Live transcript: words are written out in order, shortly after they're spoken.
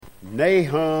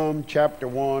Nahum chapter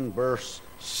 1 verse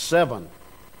 7.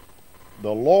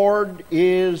 The Lord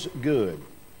is good,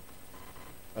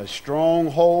 a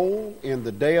stronghold in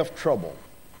the day of trouble,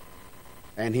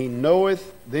 and he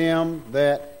knoweth them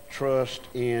that trust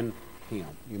in him.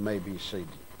 You may be seated.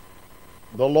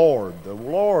 The Lord,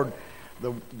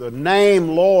 the name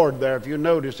Lord there, if you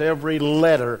notice, every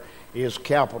letter is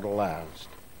capitalized.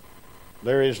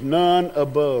 There is none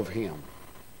above him.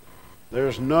 There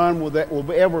is none that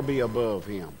will ever be above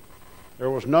him. There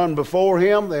was none before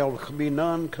him. There will be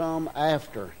none come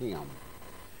after him.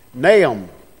 Nahum,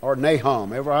 or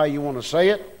Nahum, ever how you want to say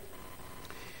it,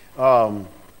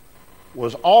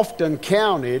 was often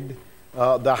counted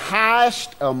the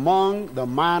highest among the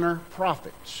minor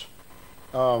prophets.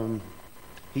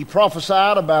 He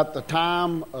prophesied about the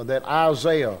time that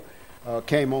Isaiah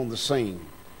came on the scene.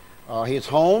 His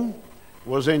home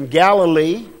was in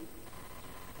Galilee.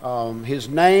 His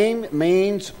name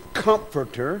means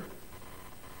comforter.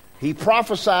 He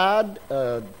prophesied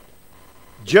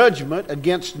judgment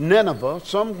against Nineveh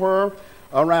somewhere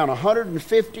around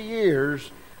 150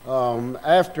 years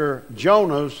after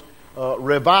Jonah's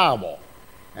revival.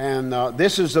 And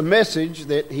this is a message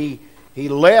that he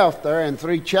left there in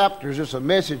 3 chapters. It's a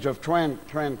message of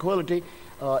tranquility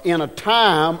in a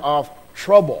time of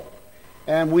trouble.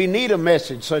 And we need a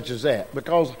message such as that,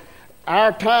 because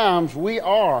our times we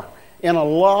are in a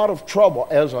lot of trouble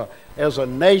as a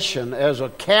nation, as a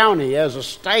county, as a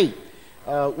state.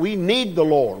 We need the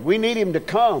Lord. We need him to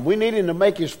come. We need him to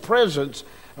make his presence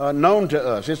known to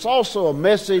us. It's also a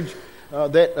message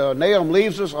that Nahum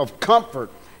leaves us of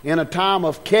comfort in a time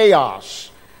of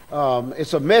chaos.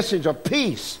 It's a message of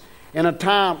peace in a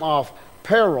time of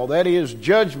peril, that is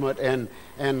judgment and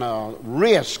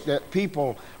risk that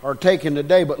people are taking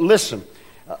today. But listen,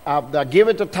 I give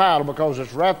it the title because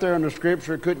it's right there in the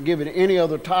Scripture. Couldn't give it any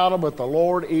other title, but the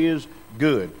Lord is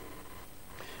good.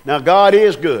 Now, God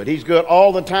is good. He's good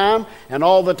all the time, and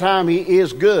all the time He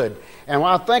is good. And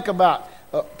when I think about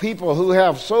people who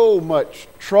have so much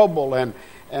trouble, and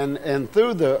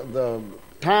through the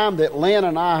time that Lynn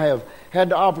and I have had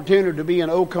the opportunity to be in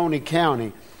Oconee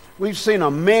County, we've seen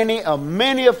many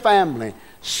a family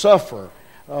suffer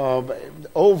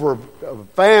over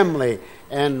family,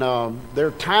 and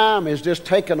their time is just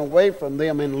taken away from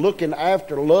them in looking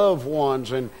after loved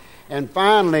ones, and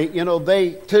finally,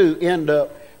 they too end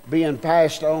up being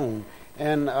passed on.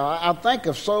 And I think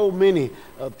of so many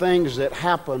things that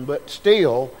happen, but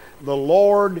still, the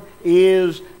Lord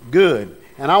is good.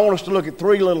 And I want us to look at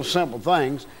 3 little simple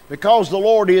things. Because the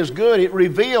Lord is good, it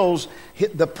reveals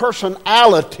the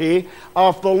personality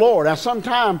of the Lord. Now,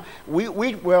 sometimes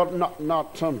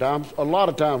not sometimes, a lot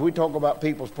of times we talk about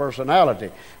people's personality.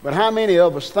 But how many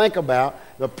of us think about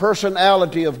the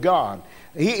personality of God?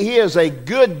 He is a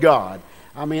good God.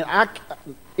 I mean,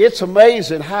 it's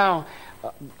amazing how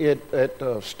at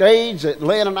the stage that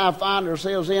Lynn and I find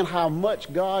ourselves in, how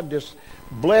much God just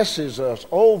blesses us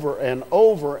over and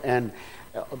over, and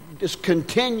just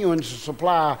continuing to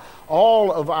supply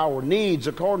all of our needs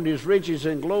according to His riches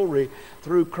and glory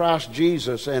through Christ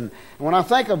Jesus. And when I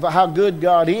think of how good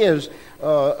God is,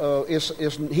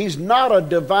 He's not a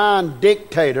divine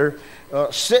dictator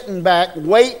sitting back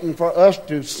waiting for us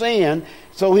to sin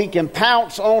so He can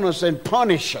pounce on us and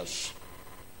punish us.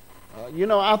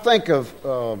 I think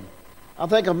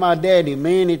of my daddy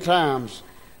many times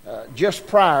just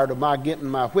prior to my getting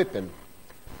my whipping.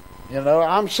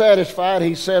 I'm satisfied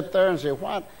he sat there and said,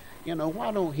 why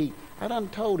don't he? I done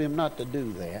told him not to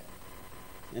do that.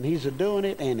 And he's doing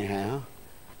it anyhow.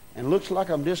 And looks like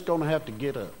I'm just going to have to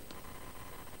get up.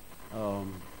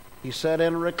 He sat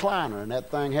in a recliner, and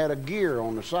that thing had a gear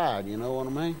on the side, you know what I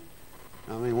mean?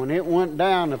 I mean, when it went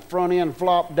down, the front end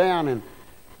flopped down,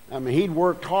 and he'd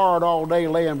worked hard all day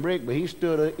laying brick, but he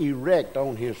stood erect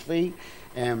on his feet.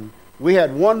 And we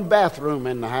had one bathroom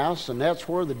in the house, and that's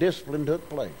where the discipline took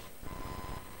place.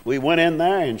 We went in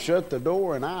there and shut the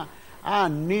door, and I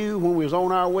knew when we was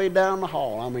on our way down the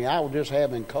hall, I was just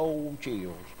having cold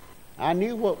chills. I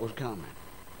knew what was coming.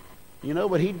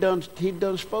 But he done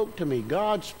spoke to me.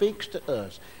 God speaks to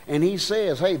us, and He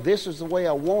says, hey, this is the way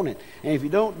I want it. And if you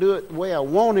don't do it the way I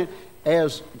want it,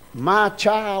 as my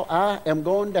child, I am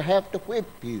going to have to whip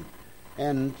you.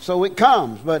 And so it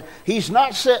comes. But He's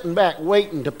not sitting back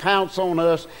waiting to pounce on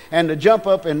us and to jump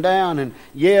up and down and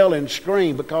yell and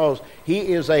scream, because He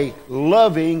is a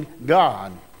loving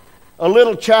God. A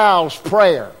little child's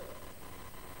prayer.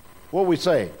 What we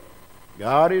say?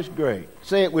 God is great.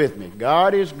 Say it with me.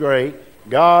 God is great.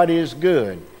 God is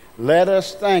good. Let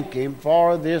us thank Him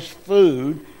for this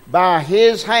food. By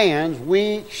His hands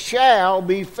we shall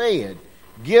be fed.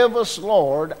 Give us,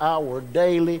 Lord, our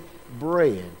daily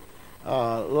bread.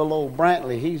 Little old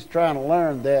Brantley, he's trying to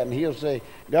learn that, and he'll say,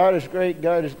 God is great,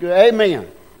 God is good. Amen.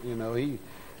 You know,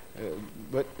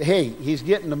 but hey, he's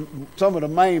getting some of the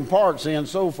main parts in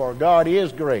so far. God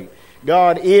is great.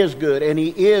 God is good, and He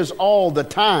is all the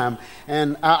time.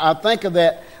 And I think of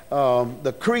that,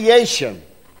 the creation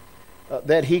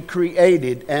that He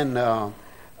created, and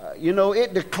you know,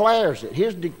 it declares it.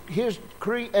 His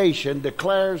creation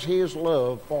declares His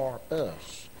love for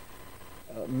us.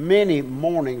 Many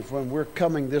mornings when we're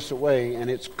coming this way and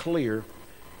it's clear,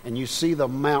 and you see the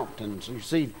mountains, you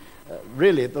see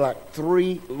really like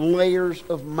 3 layers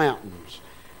of mountains.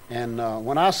 And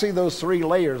when I see those 3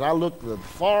 layers, I look at the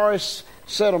farthest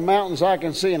set of mountains I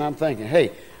can see, and I'm thinking,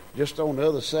 hey, just on the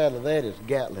other side of that is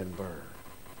Gatlinburg.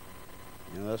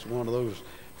 You know, that's one of those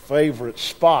favorite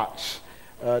spots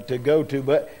to go to.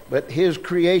 But His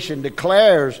creation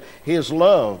declares His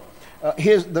love.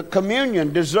 The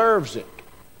communion deserves it.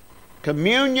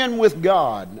 Communion with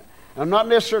God. I'm not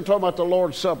necessarily talking about the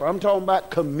Lord's Supper. I'm talking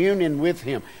about communion with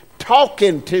Him.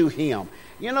 Talking to Him.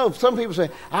 You know, some people say,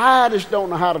 I just don't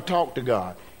know how to talk to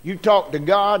God. You talk to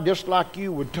God just like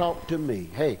you would talk to me.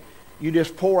 Hey, you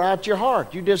just pour out your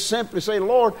heart. You just simply say,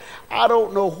 Lord, I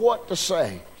don't know what to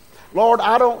say. Lord,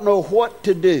 I don't know what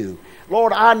to do.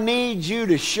 Lord, I need you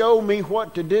to show me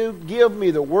what to do. Give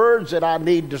me the words that I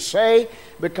need to say,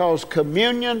 because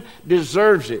communion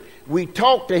deserves it. We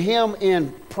talk to Him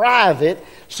in private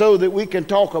so that we can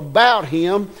talk about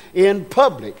Him in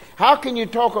public. How can you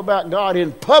talk about God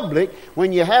in public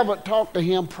when you haven't talked to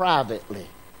Him privately?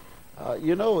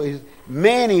 You know,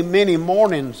 many, many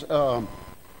mornings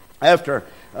after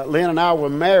Lynn and I were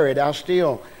married, our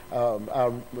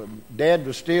Dad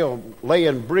was still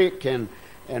laying brick, and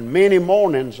many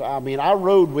mornings, I mean, I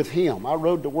rode with him. I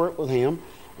rode to work with him,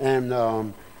 and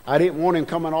I didn't want him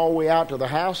coming all the way out to the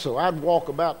house, so I'd walk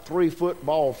about 3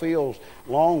 football fields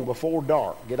long before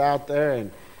dark, get out there,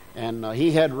 and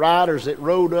he had riders that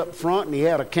rode up front, and he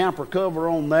had a camper cover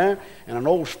on there and an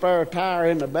old spare tire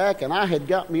in the back, and I had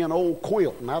got me an old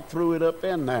quilt, and I threw it up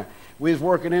in there. We was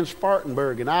working in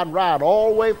Spartanburg, and I'd ride all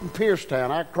the way from Piercetown.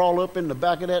 I'd crawl up in the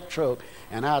back of that truck,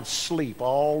 and I'd sleep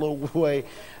all the way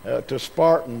to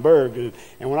Spartanburg.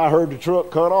 And when I heard the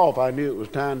truck cut off, I knew it was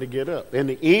time to get up. In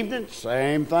the evening,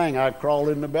 same thing. I'd crawl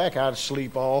in the back. I'd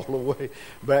sleep all the way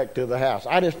back to the house.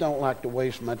 I just don't like to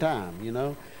waste my time, you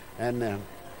know. And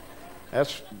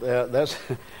that's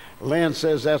Lynn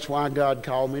says that's why God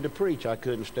called me to preach. I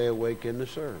couldn't stay awake in the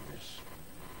service.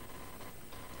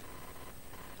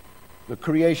 The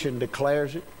creation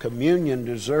declares it. Communion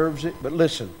deserves it. But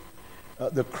listen,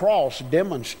 the cross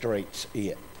demonstrates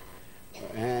it.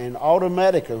 And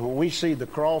automatically, when we see the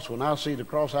cross, when I see the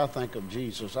cross, I think of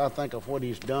Jesus. I think of what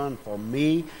He's done for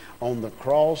me on the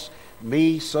cross.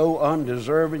 Me, so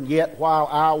undeserving, yet while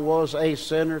I was a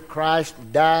sinner, Christ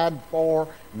died for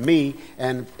me.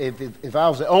 And if I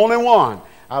was the only one,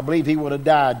 I believe He would have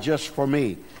died just for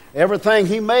me. Everything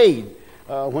He made,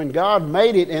 when God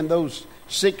made it in those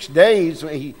 6 days,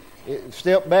 He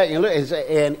stepped back and looked and said,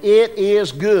 and it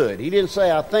is good. He didn't say,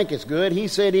 I think it's good. He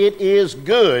said, it is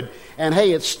good. And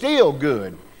hey, it's still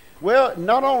good. Well,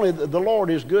 not only the Lord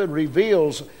is good,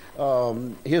 reveals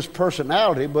His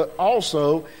personality, but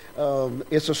also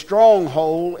it's a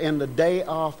stronghold in the day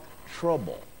of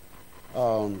trouble.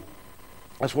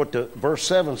 That's what the verse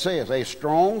 7 says, a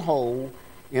stronghold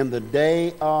in the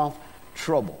day of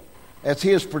trouble. That's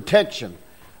His protection,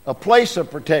 a place of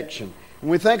protection. When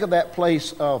we think of that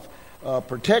place of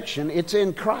protection, it's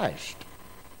in Christ.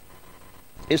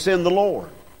 It's in the Lord.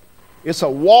 It's a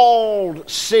walled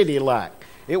city like.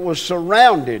 It was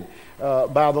surrounded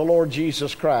by the Lord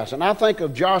Jesus Christ. And I think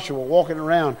of Joshua walking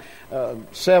around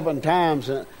 7 times,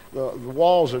 and the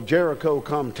walls of Jericho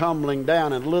come tumbling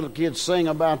down, and little kids sing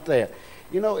about that.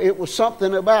 You know, it was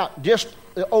something about just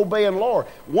obeying the Lord.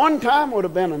 1 time would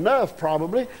have been enough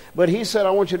probably, but He said,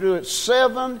 I want you to do it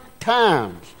 7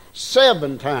 times.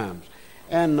 7 times.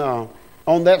 And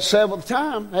on that 7th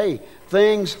time, hey,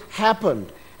 things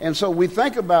happened. And so we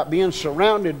think about being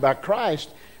surrounded by Christ.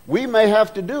 We may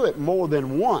have to do it more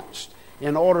than once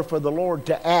in order for the Lord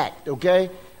to act, okay?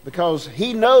 Because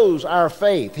He knows our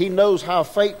faith. He knows how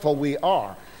faithful we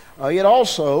are. It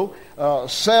also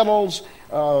settles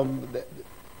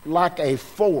like a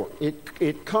fort.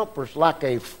 It comforts like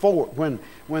a fort. When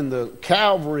the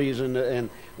Calvaries and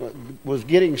was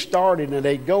getting started, and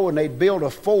they'd go and they'd build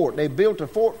a fort. They built a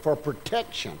fort for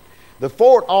protection. The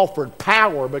fort offered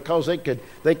power because they could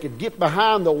get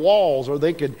behind the walls, or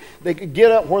they could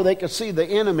get up where they could see the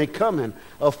enemy coming.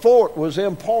 A fort was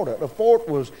important. A fort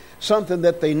was something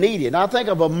that they needed. And I think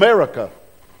of America.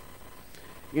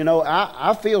 You know,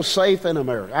 I feel safe in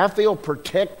America. I feel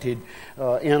protected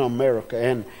in America.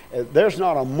 And there's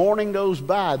not a morning goes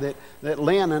by that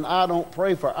Lynn and I don't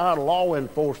pray for our law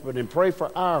enforcement and pray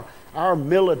for our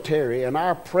military and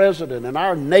our president and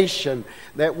our nation,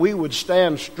 that we would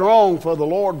stand strong for the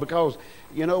Lord, because,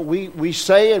 you know, we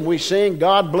say and we sing,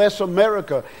 God bless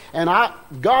America. And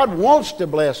God wants to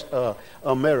bless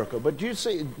America. But you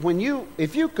see,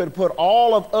 if you could put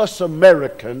all of us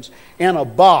Americans in a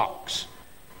box,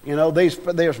 you know,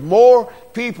 there's more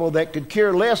people that could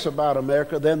care less about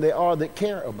America than there are that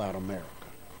care about America.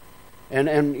 And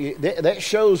that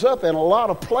shows up in a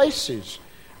lot of places.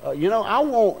 You know,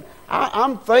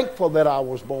 I'm thankful that I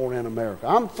was born in America.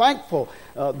 I'm thankful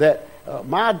that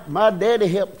my daddy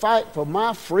helped fight for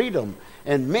my freedom.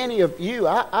 And many of you,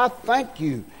 I thank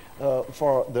you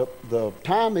for the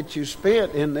time that you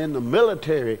spent in the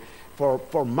military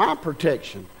for my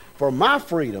protection, for my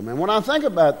freedom. And when I think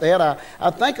about that, I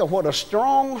think of what a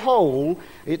stronghold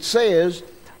it says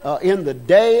in the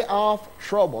day of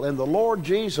trouble. And the Lord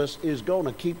Jesus is going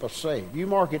to keep us safe. You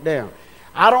mark it down.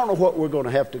 I don't know what we're going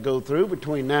to have to go through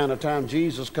between now and the time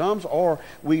Jesus comes, or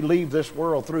we leave this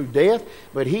world through death.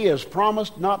 But He has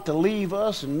promised not to leave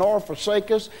us and nor forsake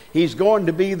us. He's going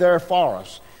to be there for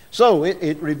us. So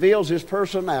it reveals His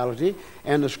personality,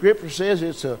 and the Scripture says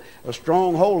it's a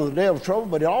stronghold in the day of trouble,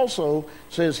 but it also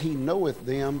says He knoweth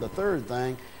them, the third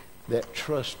thing, that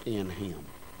trust in Him.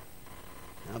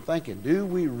 And I'm thinking, do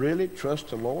we really trust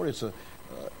the Lord? It's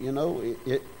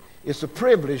it's a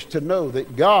privilege to know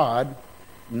that God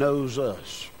knows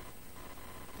us.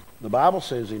 The Bible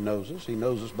says He knows us. He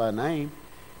knows us by name.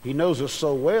 He knows us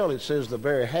so well, it says the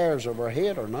very hairs of our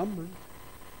head are numbered.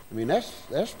 I mean, that's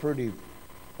pretty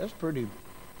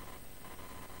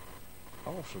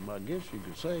awesome, I guess you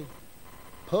could say.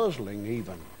 Puzzling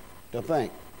even to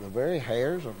think the very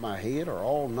hairs of my head are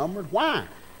all numbered. Why?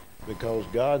 Because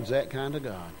God's that kind of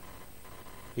God.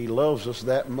 He loves us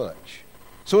that much.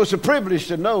 So it's a privilege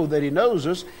to know that He knows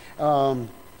us.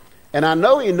 And I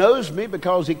know He knows me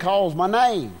because He calls my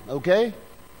name, okay?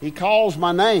 He calls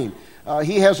my name.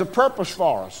 He has a purpose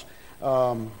for us.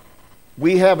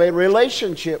 We have a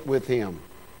relationship with Him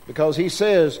because He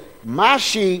says, my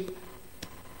sheep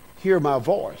hear my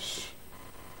voice,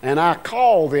 and I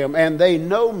call them, and they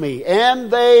know me,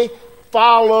 and they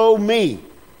follow me.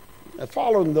 Now,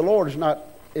 following the Lord is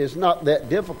not that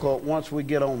difficult once we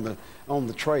get on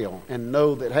the trail and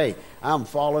know that, hey, I'm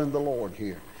following the Lord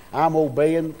here. I'm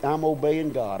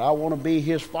obeying God. I want to be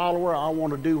His follower. I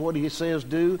want to do what He says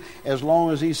do as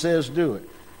long as He says do it.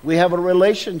 We have a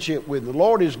relationship with Him. The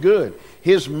Lord is good.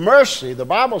 His mercy, the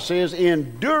Bible says,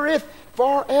 endureth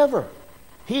forever.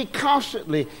 He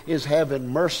constantly is having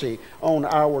mercy on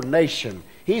our nation.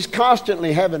 He's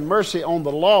constantly having mercy on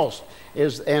the lost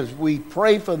as we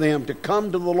pray for them to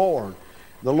come to the Lord.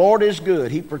 The Lord is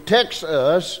good. He protects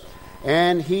us,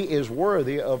 and He is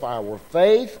worthy of our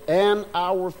faith and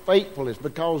our faithfulness,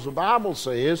 because the Bible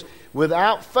says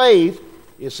without faith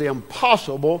it's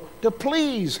impossible to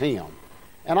please Him.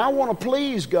 And I want to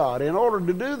please God. In order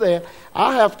to do that,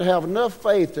 I have to have enough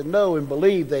faith to know and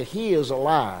believe that He is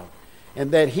alive,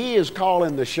 and that He is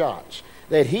calling the shots,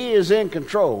 that He is in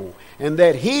control, and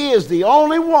that He is the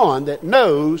only one that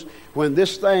knows when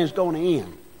this thing's going to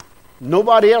end.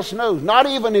 Nobody else knows, not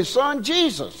even His Son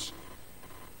Jesus.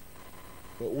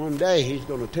 But one day He's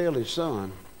going to tell His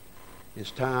Son, it's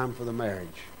time for the marriage.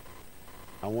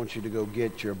 I want you to go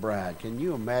get your bride. Can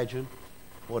you imagine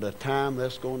what a time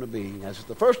that's going to be? That's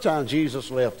the first time Jesus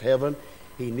left heaven,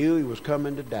 He knew He was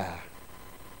coming to die.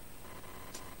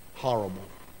 Horrible.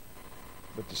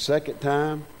 But the second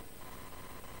time,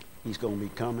 He's going to be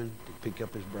coming to pick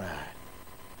up His bride.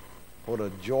 What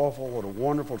a joyful, what a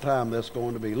wonderful time that's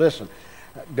going to be. Listen,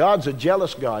 God's a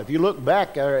jealous God. If you look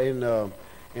back there in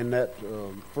that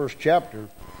first chapter,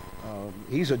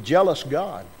 He's a jealous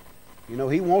God. You know,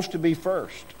 He wants to be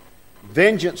first.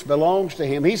 Vengeance belongs to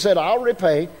Him. He said, I'll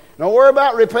repay. Don't worry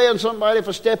about repaying somebody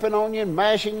for stepping on you and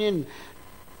mashing you and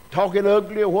talking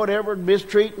ugly or whatever,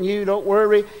 mistreating you. Don't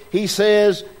worry. He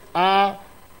says, I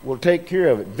will take care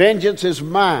of it. Vengeance is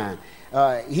mine.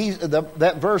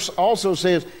 That verse also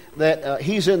says that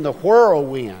He's in the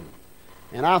whirlwind.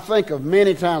 And I think of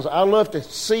many times, I love to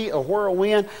see a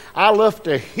whirlwind. I love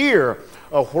to hear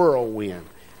a whirlwind.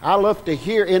 I love to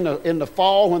hear in the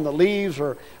fall when the leaves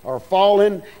are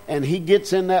falling and He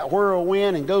gets in that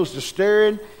whirlwind and goes to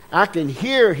stirring. I can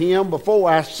hear Him before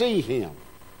I see Him.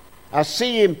 I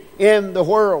see Him in the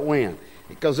whirlwind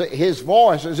because His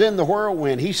voice is in the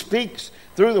whirlwind. He speaks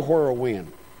through the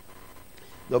whirlwind.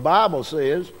 The Bible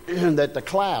says that the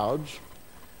clouds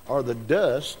are the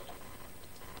dust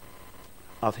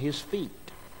of His feet.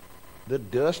 the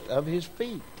dust of his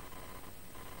feet.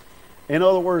 In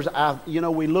other words,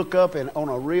 we look up and on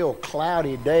a real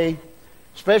cloudy day,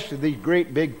 especially these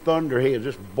great big thunderheads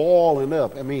just boiling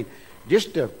up.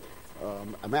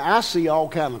 I see all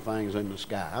kind of things in the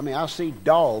sky. I see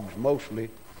dogs mostly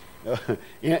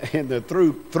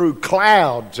through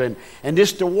clouds, and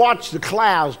just to watch the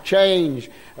clouds change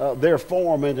their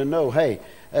form and to know, hey,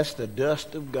 that's the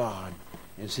dust of God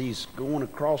as he's going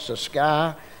across the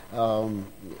sky.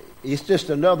 It's just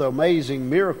another amazing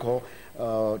miracle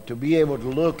to be able to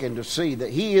look and to see that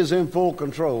he is in full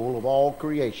control of all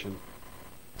creation.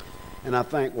 And I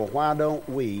think, well, why don't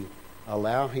we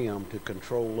allow him to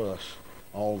control us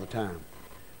all the time?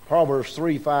 Proverbs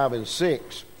 3, 5, and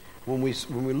 6. When we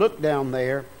look down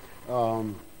there,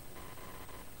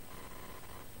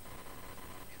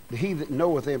 he that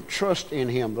knoweth him, trust in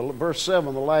him. Verse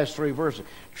 7, the last three verses.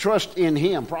 Trust in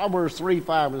him. Proverbs 3,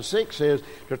 5, and 6 says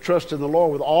to trust in the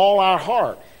Lord with all our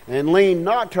heart and lean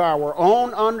not to our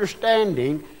own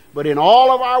understanding, but in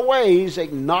all of our ways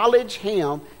acknowledge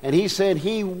him. And he said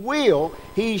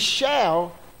he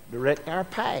shall direct our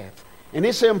path. And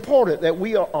it's important that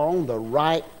we are on the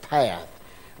right path.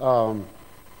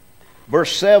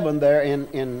 Verse 7 there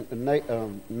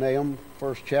in Nahum,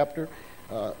 first chapter,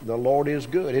 the Lord is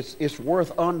good. It's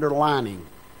worth underlining.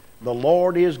 The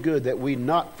Lord is good, that we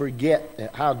not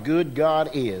forget how good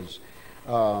God is.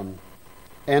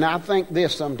 And I think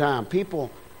this sometimes,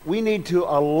 we need to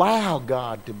allow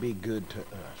God to be good to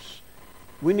us.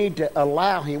 We need to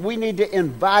allow him. We need to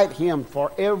invite him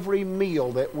for every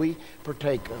meal that we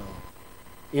partake of.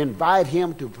 Invite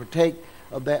him to partake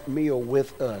of that meal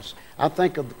with us. I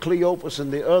think of Cleopas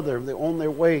and the other, they're on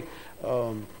their way,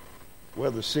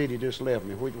 the city just left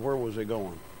me. Where was they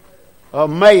going?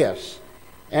 Emmaus.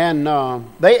 And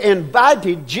they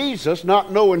invited Jesus,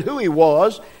 not knowing who he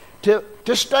was, to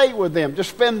stay with them, to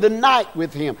spend the night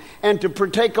with him, and to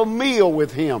partake a meal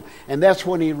with him. And that's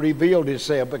when he revealed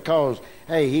himself, because,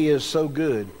 hey, he is so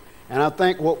good. And I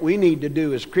think what we need to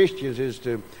do as Christians is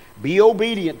to be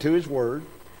obedient to his word,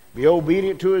 be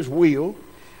obedient to his will,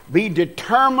 be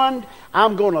determined.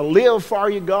 I'm going to live for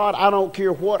you, God. I don't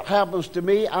care what happens to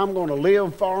me. I'm going to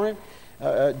live for him.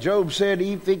 Job said,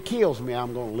 if he kills me,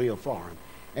 I'm going to live for him.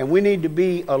 And we need to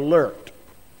be alert.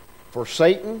 For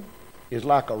Satan is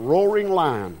like a roaring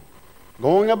lion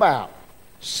going about,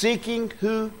 seeking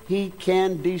who he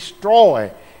can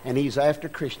destroy. And he's after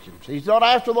Christians. He's not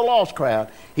after the lost crowd.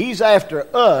 He's after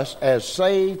us as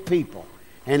saved people.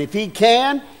 And if he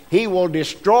can, he will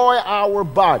destroy our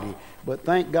body. But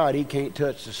thank God he can't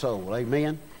touch the soul.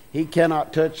 Amen? He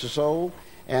cannot touch the soul.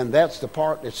 And that's the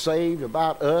part that's saved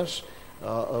about us,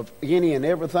 of any and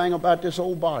everything about this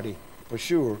old body. For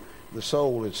sure, the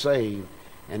soul is saved,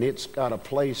 and it's got a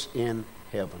place in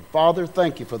heaven. Father,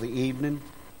 thank you for the evening.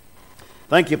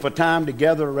 Thank you for time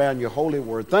together around your holy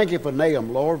word. Thank you for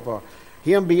Nahum, Lord, for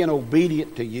him being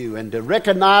obedient to you and to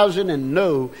recognizing and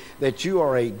know that you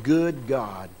are a good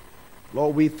God.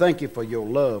 Lord, we thank you for your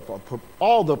love, for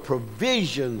all the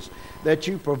provisions that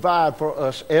you provide for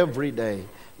us every day.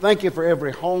 Thank you for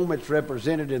every home that's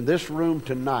represented in this room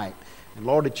tonight. And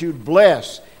Lord, that you'd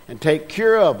bless and take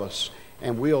care of us,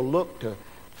 and we'll look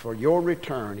for your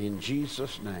return in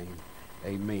Jesus' name.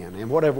 Amen. And whatever